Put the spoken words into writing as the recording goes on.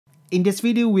In this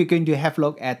video, we're going to have a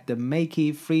look at the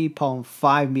Meike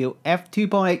 3.5mm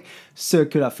f2.8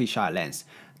 circular fisheye lens.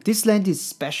 This lens is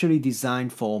specially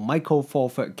designed for micro four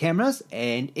thirds cameras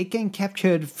and it can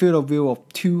capture the field of view of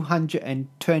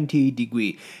 220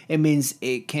 degrees. It means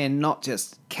it can not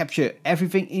just capture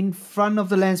everything in front of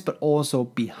the lens but also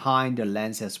behind the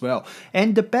lens as well.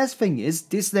 And the best thing is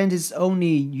this lens is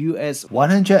only US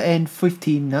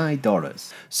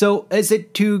 $159. So is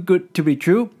it too good to be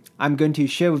true? I'm going to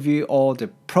share with you all the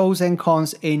pros and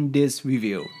cons in this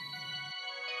review.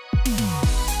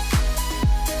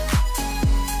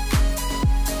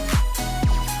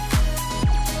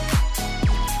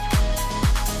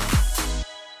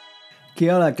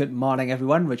 Kia ora, good morning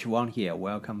everyone, Rich Wong here,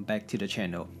 welcome back to the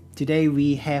channel. Today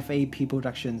we have a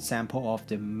pre-production sample of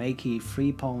the Meike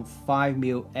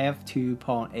 3.5mm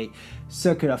f2.8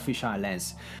 circular fisheye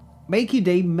lens. Meike,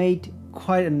 they made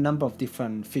quite a number of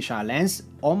different fisheye lenses.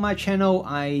 On my channel,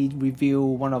 I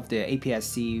reviewed one of the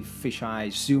APS-C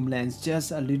fisheye zoom lens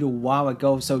just a little while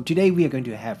ago. So today we are going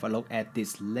to have a look at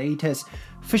this latest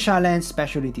fisheye lens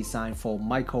specially designed for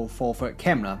micro four thirds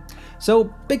camera.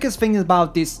 So biggest thing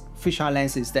about this fisheye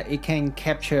lens is that it can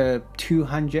capture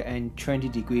 220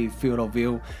 degree field of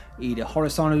view either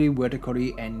horizontally,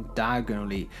 vertically and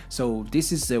diagonally. So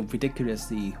this is a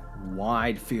ridiculously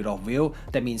wide field of view.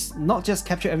 That means not just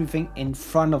capture everything in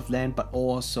front of lens but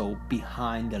also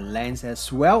behind the lens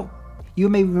as well. You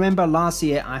may remember last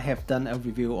year I have done a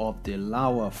review of the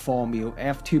Laowa 4mm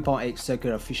f2.8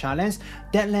 circular fisheye lens.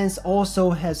 That lens also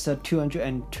has a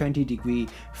 220 degree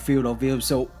field of view.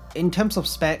 So in terms of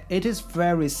spec, it is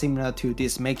very similar to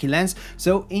this Meike lens.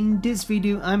 So in this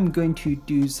video, I'm going to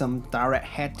do some direct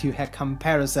head-to-head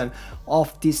comparison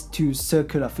of these two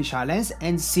circular fisheye lens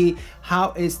and see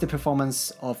how is the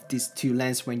performance of these two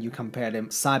lenses when you compare them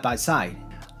side by side.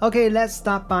 Okay, let's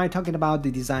start by talking about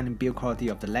the design and build quality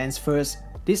of the lens first.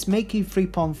 This Meike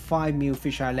 3.5mm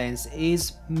fisheye lens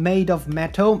is made of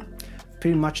metal.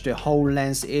 Pretty much the whole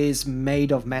lens is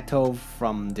made of metal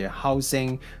from the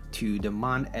housing to the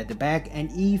mount at the back,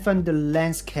 and even the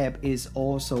lens cap is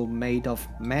also made of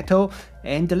metal,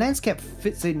 and the lens cap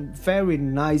fits in very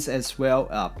nice as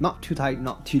well, not too tight,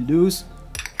 not too loose.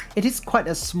 It is quite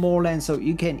a small lens, so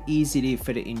you can easily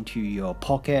fit it into your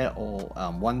pocket or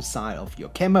one side of your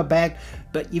camera bag.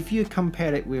 But if you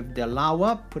compare it with the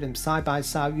Laowa, put them side by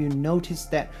side, you notice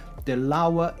that the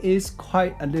Laowa is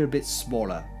quite a little bit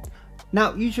smaller.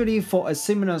 Now, usually for a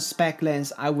similar spec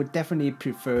lens, I would definitely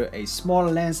prefer a smaller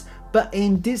lens, but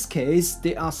in this case,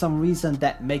 there are some reasons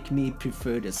that make me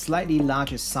prefer the slightly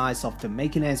larger size of the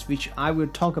Meike lens, which I will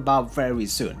talk about very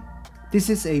soon. This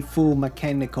is a full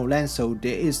mechanical lens, so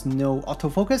there is no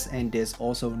autofocus and there's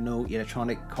also no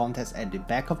electronic contacts at the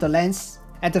back of the lens.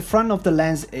 At the front of the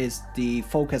lens is the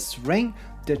focus ring.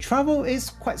 The travel is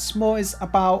quite small, it's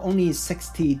about only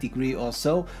 60 degrees or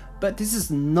so, but this is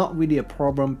not really a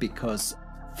problem because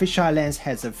fisheye lens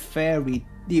has a very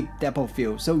deep depth of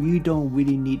field, so you don't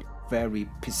really need very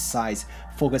precise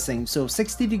focusing. So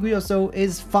 60 degrees or so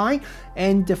is fine,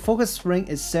 and the focus ring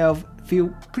itself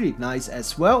feels pretty nice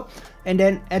as well. And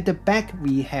then at the back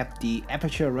we have the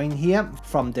aperture ring here,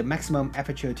 from the maximum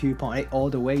aperture 2.8 all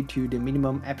the way to the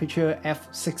minimum aperture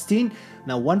f16.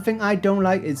 Now one thing I don't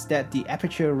like is that the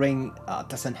aperture ring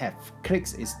doesn't have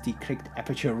clicks, it's the clicked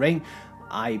aperture ring.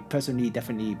 I personally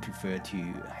definitely prefer to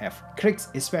have clicks,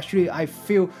 especially I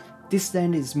feel this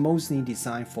lens is mostly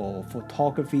designed for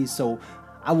photography, so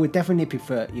I would definitely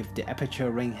prefer if the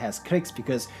aperture ring has clicks,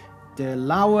 because the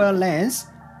Laowa lens,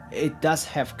 it does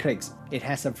have clicks. It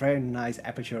has a very nice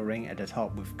aperture ring at the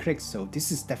top with clicks, so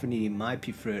this is definitely my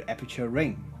preferred aperture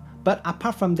ring. But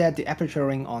apart from that, the aperture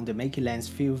ring on the Meike lens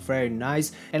feels very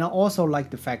nice, and I also like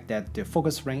the fact that the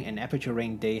focus ring and aperture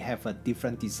ring, they have a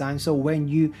different design, so when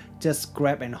you just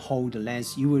grab and hold the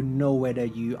lens, you will know whether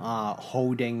you are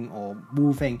holding or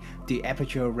moving the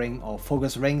aperture ring or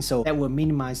focus ring, so that will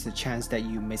minimize the chance that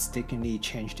you mistakenly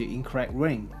change the incorrect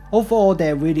ring. Overall,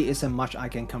 there really isn't much I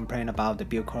can complain about the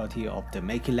build quality of the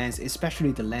Meike lens,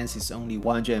 especially the lens is only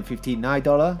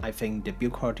 $159. I think the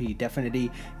build quality definitely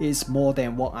is more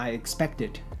than what I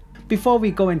expected. Before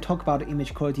we go and talk about the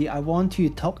image quality, I want to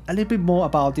talk a little bit more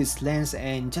about this lens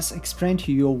and just explain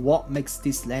to you what makes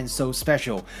this lens so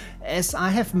special. As I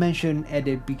have mentioned at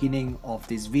the beginning of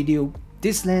this video,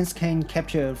 this lens can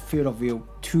capture field of view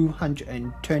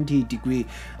 220 degrees,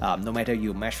 no matter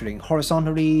you're measuring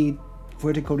horizontally,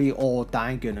 vertically or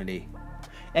diagonally.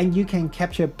 And you can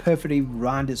capture perfectly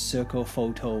rounded circle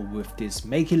photo with this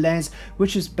Meike lens,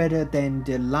 which is better than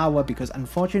the Laowa, because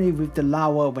unfortunately with the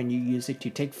Laowa, when you use it to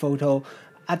take photo,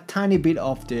 a tiny bit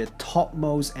of the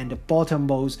topmost and the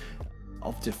bottommost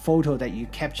of the photo that you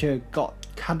capture got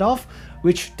cut off,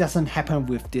 which doesn't happen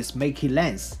with this Meike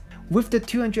lens. With the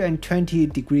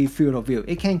 220-degree field of view,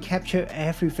 it can capture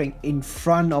everything in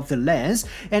front of the lens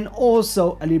and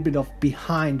also a little bit of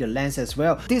behind the lens as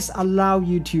well. This allows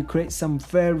you to create some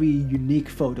very unique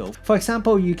photos. For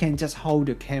example, you can just hold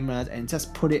the camera and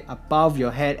just put it above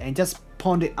your head and just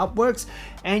point it upwards,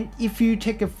 and if you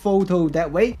take a photo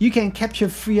that way, you can capture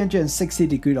 360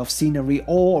 degrees of scenery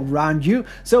all around you.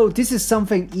 So this is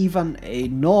something even a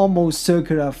normal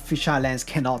circular fisheye lens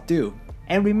cannot do.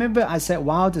 And remember, I said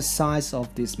while the size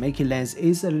of this Meike lens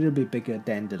is a little bit bigger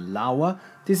than the Laowa,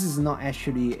 this is not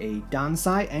actually a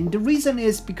downside, and the reason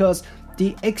is because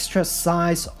the extra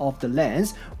size of the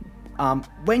lens,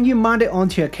 when you mount it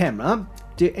onto your camera,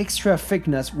 the extra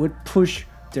thickness would push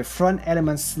the front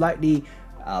element slightly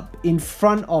in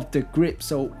front of the grip.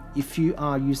 So if you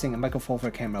are using a Meike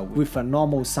 4mm camera with a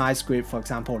normal size grip, for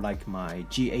example like my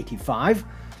G85,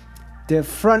 the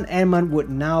front element would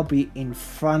now be in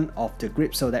front of the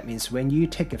grip. So that means when you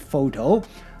take a photo,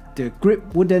 the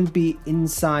grip wouldn't be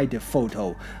inside the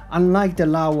photo. Unlike the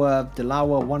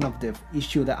Laowa, one of the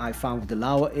issues that I found with the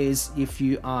Laowa is if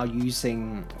you are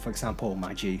using, for example,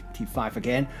 my G85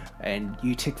 again, and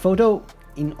you take photo,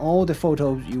 in all the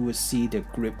photos you will see the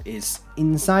grip is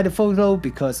inside the photo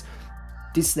because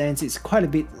this lens is quite a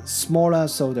bit smaller,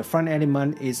 so the front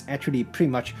element is actually pretty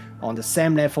much on the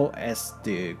same level as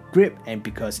the grip, and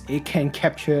because it can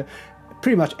capture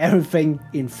pretty much everything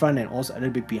in front and also a little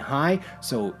bit behind,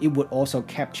 so it would also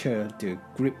capture the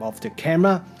grip of the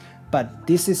camera. But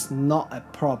this is not a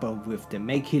problem with the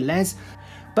Meike lens.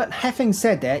 But having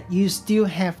said that, you still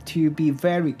have to be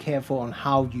very careful on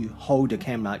how you hold the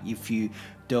camera if you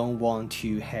don't want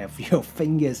to have your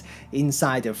fingers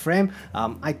inside the frame.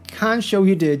 I can't show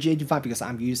you the G85 because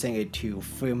I'm using it to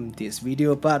film this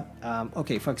video, but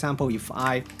okay, for example, if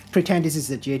I pretend this is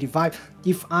the G85,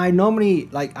 if I normally,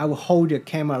 like, I will hold the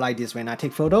camera like this when I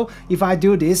take photo. If I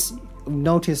do this,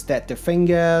 notice that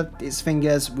these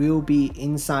fingers will be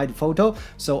inside the photo,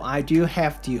 so I do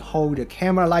have to hold the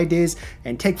camera like this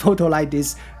and take photo like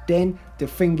this, then the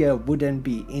finger wouldn't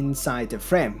be inside the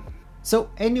frame.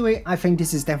 So anyway, I think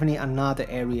this is definitely another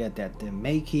area that the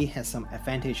Meike has some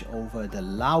advantage over the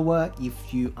Laowa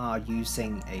if you are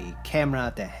using a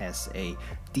camera that has a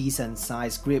decent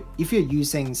size grip. If you're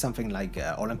using something like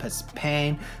Olympus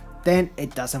pen, then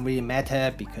it doesn't really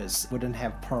matter because it wouldn't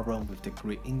have problem with the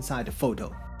grip inside the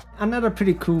photo. Another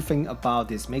pretty cool thing about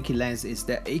this Meike lens is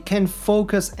that it can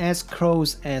focus as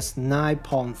close as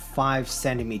 9.5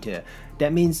 cm.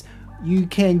 That means you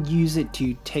can use it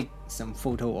to take some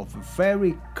photo of a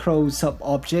very close-up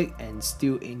object and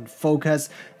still in focus,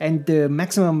 and the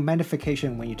maximum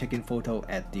magnification when you take in photo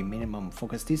at the minimum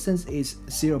focus distance is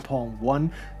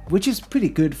 0.1, which is pretty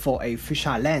good for a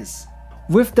fisheye lens.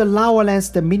 With the Laowa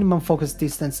lens, the minimum focus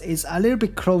distance is a little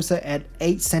bit closer at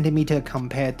 8 cm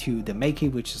compared to the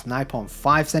Meike, which is 9.5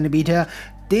 cm.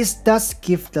 This does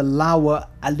give the Laowa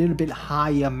a little bit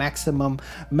higher maximum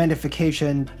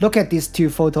magnification. Look at these two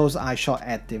photos I shot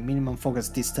at the minimum focus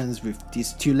distance with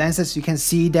these two lenses. You can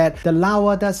see that the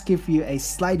Laowa does give you a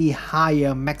slightly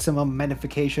higher maximum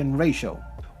magnification ratio.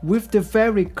 With the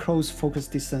very close focus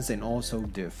distance and also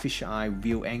the fisheye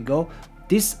view angle,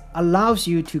 this allows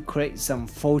you to create some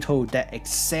photo that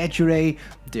exaggerate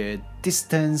the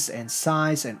distance and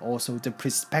size and also the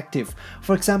perspective.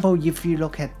 For example, if you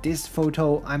look at this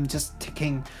photo, I'm just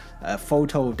taking a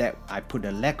photo that I put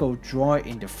a Lego droid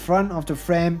in the front of the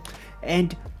frame,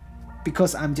 and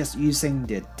because I'm just using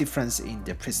the difference in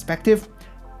the perspective,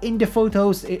 in the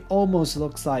photos it almost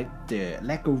looks like the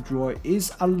Lego droid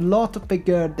is a lot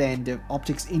bigger than the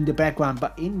objects in the background,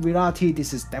 but in reality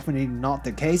this is definitely not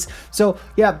the case. So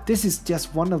yeah, this is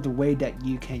just one of the ways that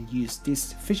you can use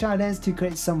this fisheye lens to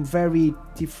create some very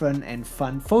different and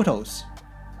fun photos.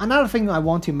 Another thing I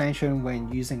want to mention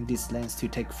when using this lens to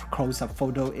take close-up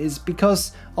photo is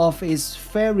because of its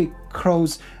very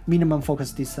close minimum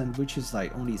focus distance, which is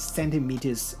like only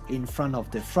centimeters in front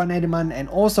of the front element, and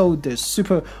also the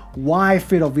super wide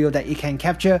field of view that it can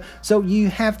capture. So you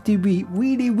have to be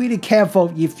really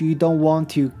careful if you don't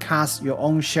want to cast your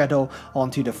own shadow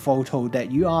onto the photo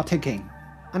that you are taking.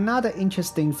 Another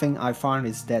interesting thing I found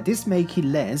is that this Meike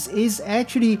lens is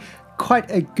actually quite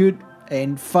a good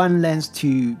and fun lens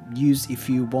to use if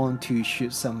you want to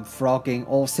shoot some vlogging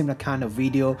or similar kind of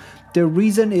video. The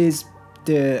reason is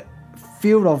the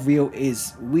field of view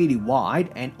is really wide,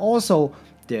 and also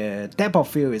the depth of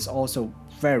field is also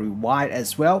very wide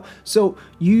as well, so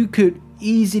you could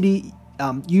easily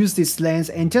use this lens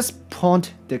and just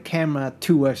point the camera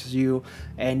towards you,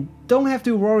 and don't have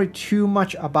to worry too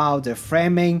much about the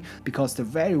framing because the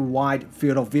very wide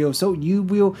field of view, so you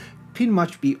will pretty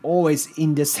much be always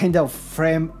in the center of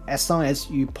frame as long as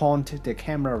you point the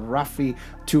camera roughly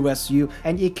towards you,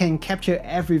 and it can capture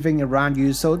everything around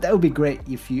you. So that would be great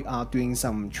if you are doing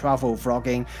some travel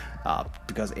vlogging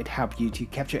because it helps you to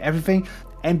capture everything.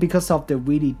 And because of the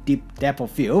really deep depth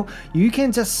of field, you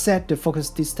can just set the focus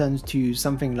distance to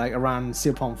something like around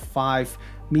 0.5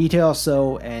 meter or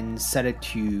so and set it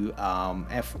to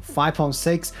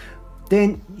f5.6.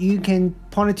 Then you can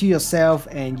point it to yourself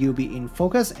and you'll be in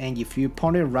focus, and if you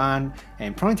point it around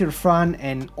and point to the front,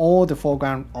 and all the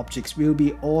foreground objects will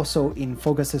be also in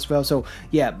focus as well. So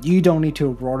yeah, you don't need to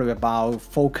worry about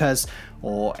focus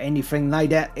or anything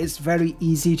like that. It's very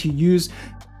easy to use.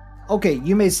 Okay,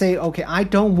 you may say, okay, I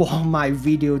don't want my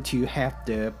video to have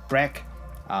the black,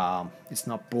 it's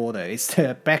not border, it's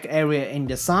the black area in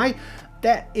the side.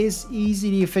 That is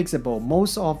easily fixable.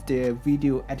 Most of the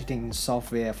video editing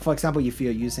software, for example, if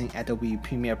you're using Adobe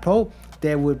Premiere Pro,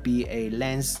 there would be a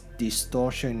lens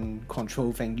distortion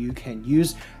control thing you can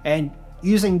use, and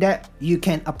using that you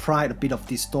can apply a bit of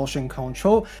distortion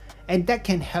control, and that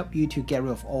can help you to get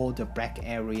rid of all the black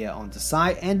area on the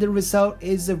side, and the result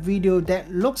is a video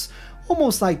that looks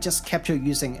almost like just captured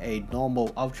using a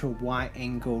normal ultra wide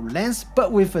angle lens,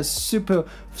 but with a super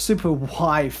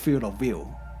wide field of view.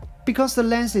 Because the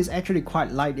lens is actually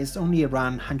quite light, it's only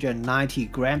around 190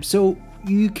 grams, so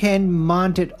you can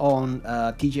mount it on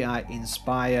a DJI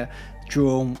Inspire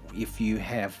drone if you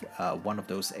have one of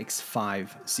those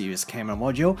X5 series camera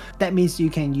module. That means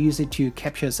you can use it to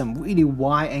capture some really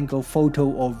wide angle photo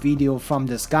or video from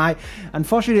the sky.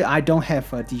 Unfortunately, I don't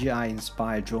have a DJI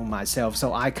Inspire drone myself,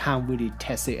 so I can't really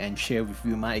test it and share with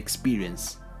you my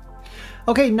experience.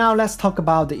 Okay, now let's talk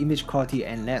about the image quality,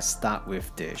 and let's start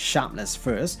with the sharpness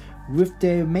first. With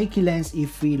the Meike lens,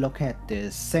 if we look at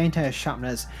the center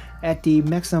sharpness at the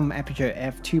maximum aperture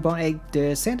f2.8,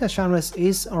 the center sharpness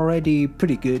is already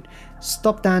pretty good.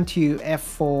 Stop down to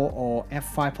f4 or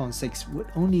f5.6 would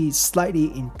only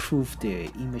slightly improve the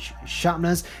image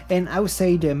sharpness, and I would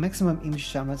say the maximum image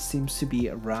sharpness seems to be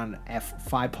around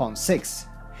f5.6.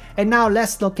 And now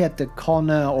let's look at the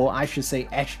corner, or I should say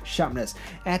edge sharpness.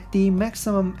 At the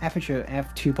maximum aperture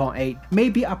f2.8,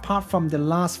 maybe apart from the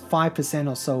last 5%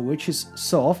 or so which is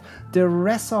soft, the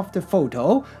rest of the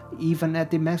photo, even at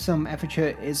the maximum aperture,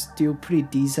 is still pretty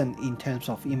decent in terms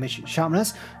of image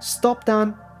sharpness. Stop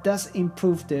down does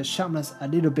improve the sharpness a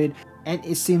little bit, and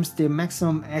it seems the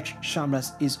maximum edge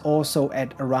sharpness is also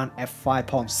at around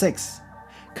f5.6.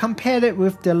 Compared it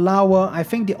with the Laowa, I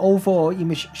think the overall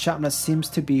image sharpness seems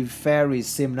to be very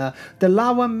similar. The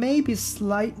Laowa may be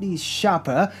slightly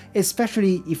sharper,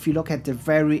 especially if you look at the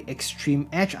very extreme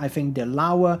edge. I think the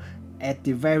Laowa at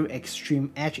the very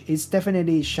extreme edge is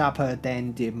definitely sharper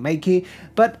than the Meike,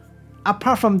 but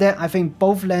apart from that, I think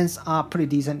both lenses are pretty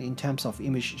decent in terms of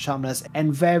image sharpness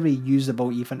and very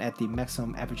usable even at the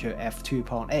maximum aperture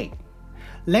f2.8.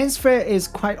 Lens flare is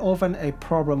quite often a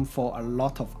problem for a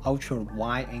lot of ultra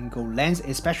wide angle lens,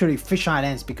 especially fisheye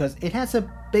lens, because it has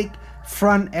a big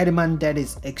front element that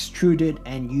is extruded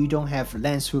and you don't have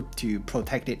lens hood to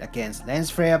protect it against lens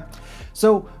flare.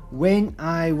 So when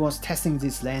I was testing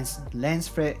this lens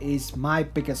flare is my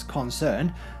biggest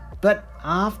concern. But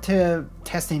after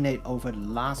testing it over the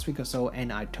last week or so,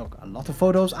 and I took a lot of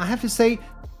photos, I have to say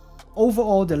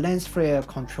overall the lens flare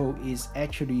control is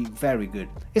actually very good.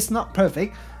 It's not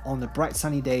perfect. On a bright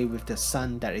sunny day with the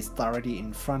sun that is directly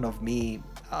in front of me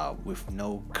with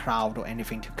no cloud or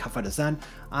anything to cover the sun,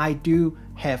 I do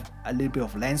have a little bit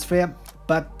of lens flare,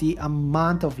 but the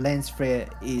amount of lens flare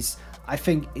is, I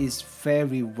think, is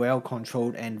very well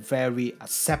controlled and very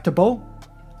acceptable.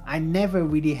 I never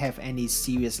really have any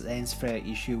serious lens flare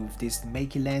issue with this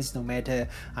Meike lens, no matter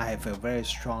I have a very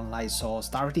strong light source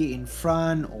directly in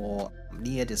front or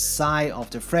near the side of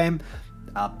the frame.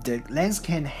 The lens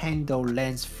can handle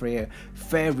lens flare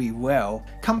very well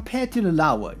compared to the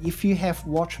Laowa. If you have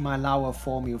watched my Laowa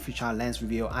 4mm fisheye lens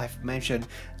video, I've mentioned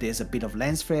there's a bit of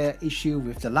lens flare issue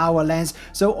with the Laowa lens.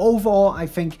 So overall, I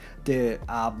think the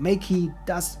Meike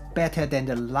does better than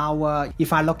the Laowa.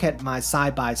 If I look at my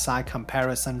side-by-side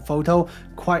comparison photo,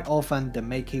 quite often the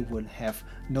Meike would have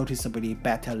noticeably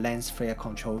better lens flare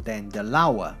control than the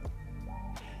Laowa.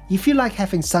 If you like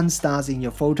having sun stars in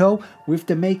your photo, with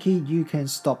the Meike you can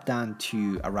stop down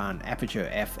to around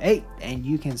aperture f8 and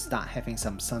you can start having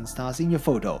some sun stars in your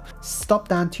photo. Stop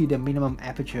down to the minimum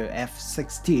aperture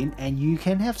f16 and you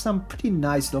can have some pretty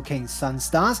nice looking sun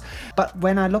stars. But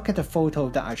when I look at the photo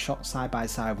that I shot side by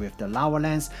side with the Laowa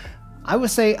lens, I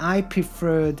would say I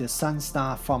prefer the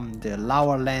Sunstar from the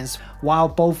Laowa lens, while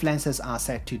both lenses are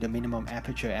set to the minimum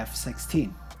aperture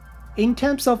f16. In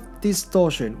terms of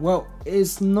distortion, well,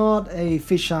 it's not a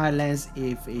fisheye lens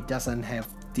if it doesn't have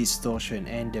distortion,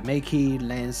 and the Meike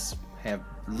lens have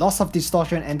lots of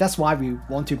distortion, and that's why we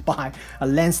want to buy a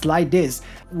lens like this.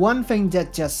 One thing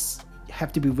that just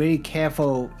have to be very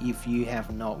careful if you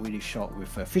have not really shot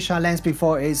with a fisheye lens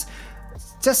before is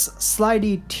just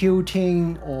slightly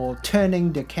tilting or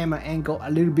turning the camera angle a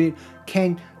little bit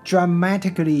can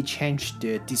dramatically change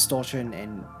the distortion,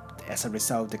 and as a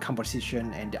result the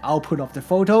composition and the output of the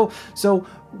photo. So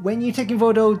when you're taking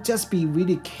photo, just be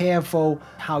really careful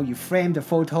how you frame the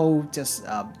photo, just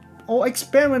or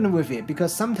experiment with it,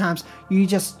 because sometimes you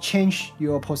just change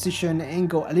your position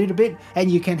angle a little bit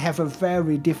and you can have a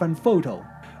very different photo.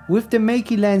 With the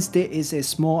Meike lens, there is a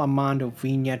small amount of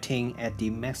vignetting at the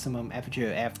maximum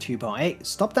aperture f2.8.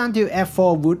 Stop down to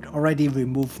f4 would already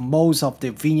remove most of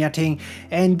the vignetting,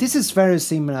 and this is very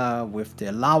similar with the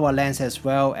Laowa lens as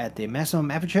well. At the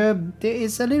maximum aperture, there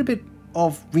is a little bit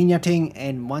of vignetting,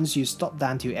 and once you stop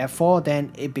down to f4,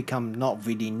 then it becomes not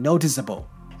really noticeable.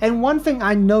 And one thing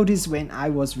I noticed when I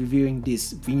was reviewing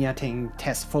this vignetting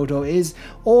test photo is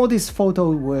all these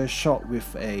photos were shot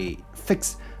with a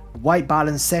fixed white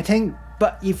balance setting,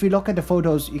 but if you look at the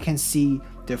photos, you can see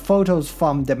the photos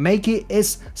from the Meike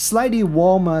is slightly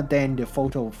warmer than the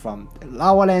photo from the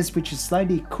Laowa lens, which is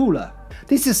slightly cooler.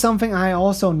 This is something I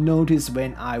also noticed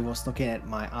when I was looking at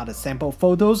my other sample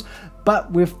photos,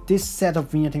 but with this set of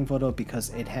vignetting photo, because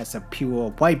it has a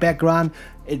pure white background,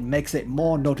 it makes it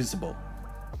more noticeable.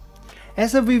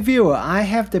 As a reviewer, I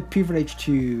have the privilege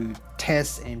to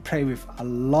test and play with a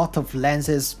lot of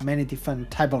lenses, many different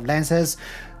type of lenses.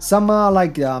 Some are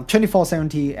like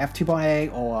 24-70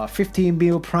 f2.8 or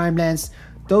 15mm prime lens.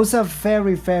 Those are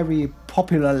very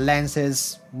popular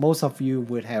lenses. Most of you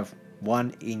would have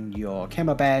one in your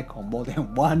camera bag or more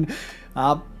than one.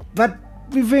 But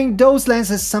reviewing those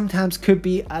lenses sometimes could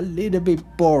be a little bit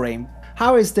boring.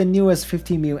 How is the newest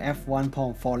 50mm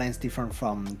f1.4 lens different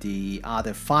from the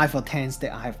other 5 or 10s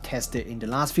that I have tested in the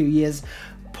last few years?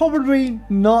 Probably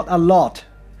not a lot.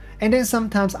 And then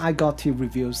sometimes I got to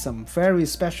review some very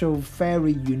special,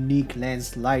 very unique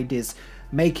lens like this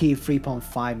Meike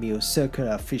 3.5mm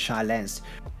circular fisheye lens.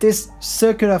 This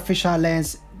circular fisheye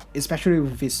lens, especially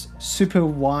with its super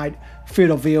wide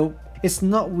field of view, is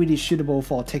not really suitable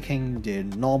for taking the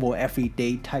normal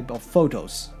everyday type of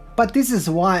photos. But this is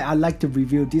why I like to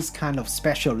review this kind of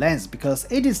special lens, because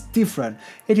it is different,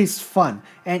 it is fun,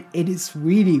 and it is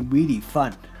really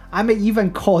fun. I may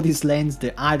even call this lens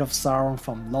the Eye of Sauron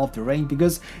from Lord of the Rings,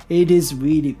 because it is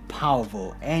really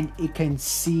powerful and it can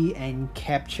see and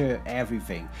capture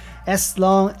everything. As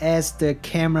long as the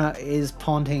camera is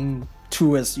pointing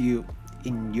towards you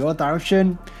in your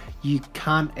direction, you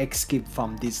can't escape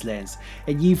from this lens.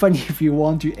 And even if you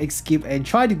want to escape and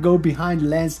try to go behind the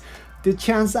lens, the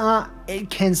chances are it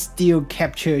can still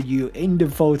capture you in the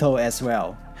photo as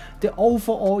well. The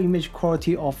overall image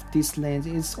quality of this lens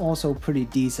is also pretty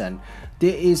decent.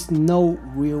 There is no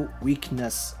real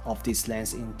weakness of this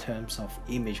lens in terms of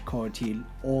image quality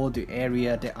or the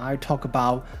area that I talk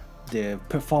about. The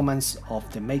performance of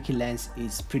the Meike lens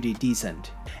is pretty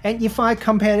decent. And if I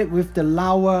compare it with the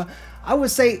Laowa, I would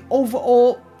say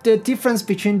overall the difference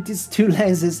between these two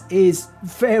lenses is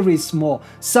very small.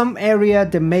 Some area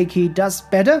the Meike does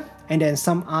better, and then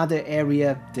some other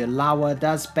area the Laowa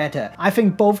does better. I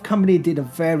think both companies did a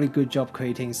very good job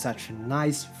creating such a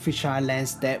nice fisheye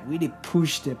lens that really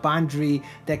push the boundary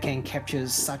that can capture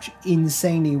such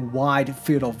insanely wide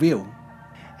field of view.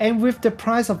 And with the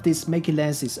price of this Meike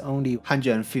lens is only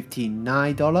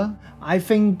 $159, I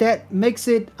think that makes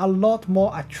it a lot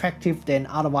more attractive than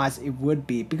otherwise it would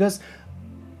be, because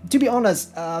to be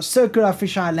honest, circular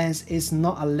fisheye lens is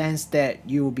not a lens that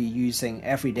you will be using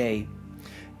every day.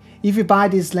 If you buy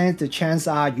this lens, the chances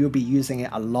are you'll be using it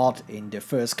a lot in the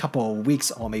first couple of weeks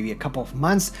or maybe a couple of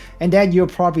months, and then you'll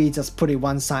probably just put it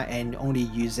one side and only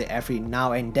use it every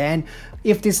now and then.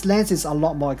 If this lens is a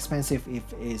lot more expensive, if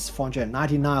it's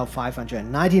 $499 or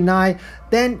 $599,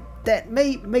 then that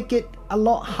may make it a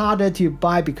lot harder to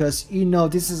buy, because you know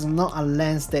this is not a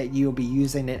lens that you'll be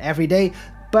using it every day.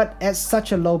 But at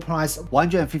such a low price,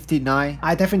 $159,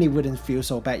 I definitely wouldn't feel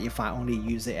so bad if I only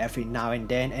use it every now and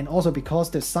then. And also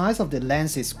because the size of the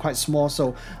lens is quite small,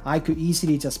 so I could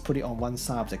easily just put it on one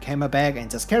side of the camera bag and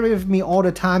just carry it with me all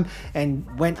the time. And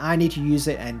when I need to use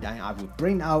it, and I will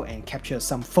bring it out and capture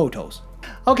some photos.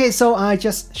 Okay, so I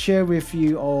just share with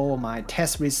you all my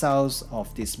test results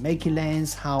of this Meike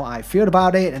lens, how I feel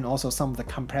about it, and also some of the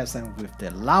comparison with the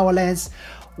Laowa lens.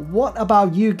 What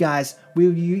about you guys?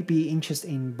 Will you be interested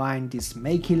in buying this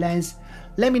Meike lens?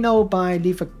 Let me know by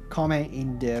leave a comment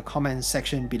in the comment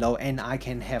section below, and I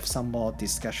can have some more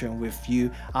discussion with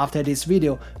you after this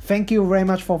video. Thank you very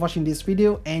much for watching this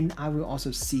video, and I will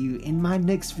also see you in my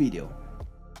next video.